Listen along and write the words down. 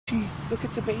Look,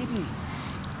 it's a baby.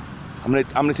 I'm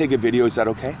gonna take a video. Is that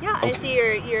okay? Yeah, okay. I see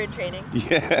you're in training.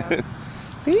 Yes.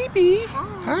 Baby.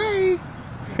 Hi.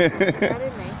 Got a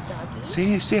nice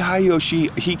doggy. Say hi, Yoshi.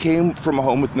 He came from a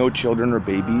home with no children or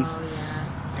babies. Oh,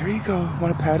 yeah. There you go.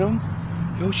 Want to pet him?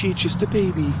 Yoshi, it's just a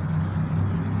baby.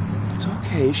 It's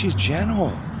okay. She's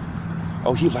gentle.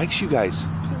 Oh, he likes you guys.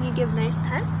 Can you give nice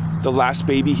pets? The last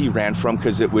baby he ran from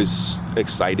because it was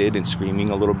excited and screaming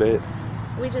a little bit.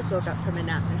 We just woke up from a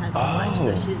nap and had some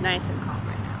lunch, so she's nice and calm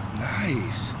right now.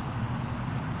 Nice.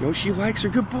 Yoshi likes her.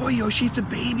 Good boy, Yoshi. It's a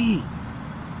baby.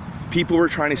 People were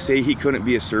trying to say he couldn't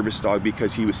be a service dog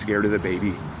because he was scared of the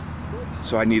baby.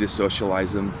 So I need to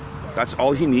socialize him. That's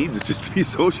all he needs is just to be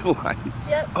socialized.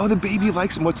 Yep. Oh, the baby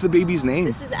likes him. What's the baby's name?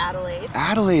 This is Adelaide.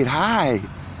 Adelaide, hi.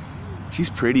 She's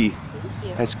pretty. Thank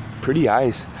you. Has pretty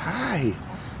eyes. Hi.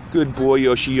 Good boy,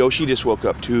 Yoshi. Yoshi just woke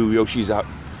up too. Yoshi's out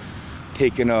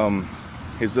taking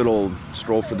his little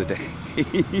stroll for the day.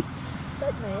 That's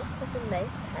nice. That's a nice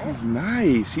pet. He's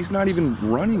nice. He's not even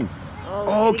running.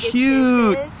 Oh,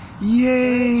 cute.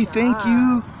 Yay, Good thank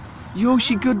job. you.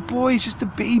 Yoshi, good boy. He's just a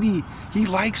baby. He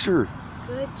likes her.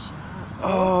 Good job.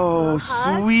 Oh,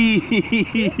 Hug.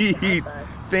 sweet.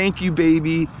 Thank you,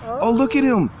 baby. Oh, look at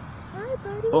him. Hi,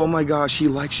 buddy. Oh my gosh, he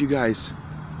likes you guys.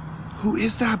 Who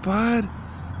is that, bud?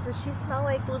 Does she smell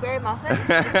like blueberry muffins?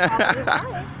 Probably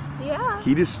why. Yeah.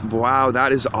 He just, wow,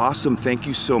 that is awesome. Thank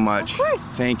you so much. Of course.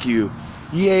 Thank you.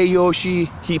 Yay, Yoshi.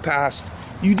 He passed.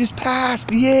 You just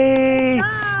passed. Yay.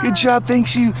 Good job.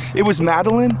 Thanks you. It was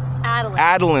Madeline? Adelaide.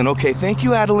 Adeline. Okay, thank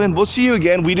you, Adeline. We'll see you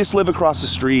again. We just live across the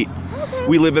street. Okay.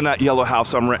 We live in that yellow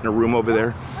house. I'm renting a room over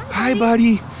there. Hi,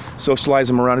 buddy.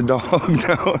 Socialize him around a dog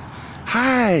now.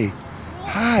 Hi.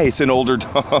 Hi. It's an older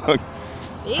dog.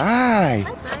 Hi.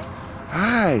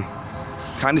 Hi.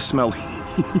 Kind of smelly.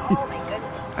 Oh my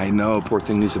goodness. I know. Poor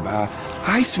thing needs a bath.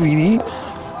 Hi, sweetie.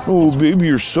 Oh, baby,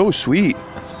 you're so sweet.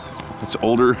 It's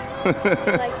older. You like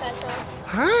that dog?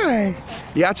 Hi.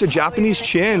 Yeah, it's a Japanese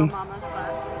chin.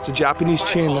 It's a Japanese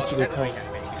chin. That's what they call it.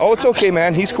 Oh, it's okay,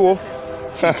 man. He's cool.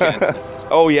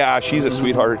 Oh, yeah. She's a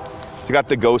sweetheart. She got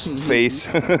the ghost face.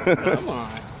 Come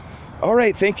on. All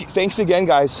right. Thanks again,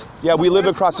 guys. Yeah, we live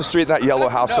across the street in that yellow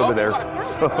house over there.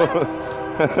 So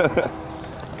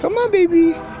come on,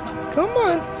 baby. Come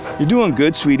on. You're doing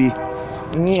good, sweetie.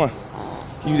 Mwah.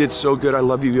 You did so good. I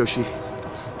love you, Yoshi.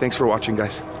 Thanks for watching,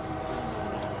 guys.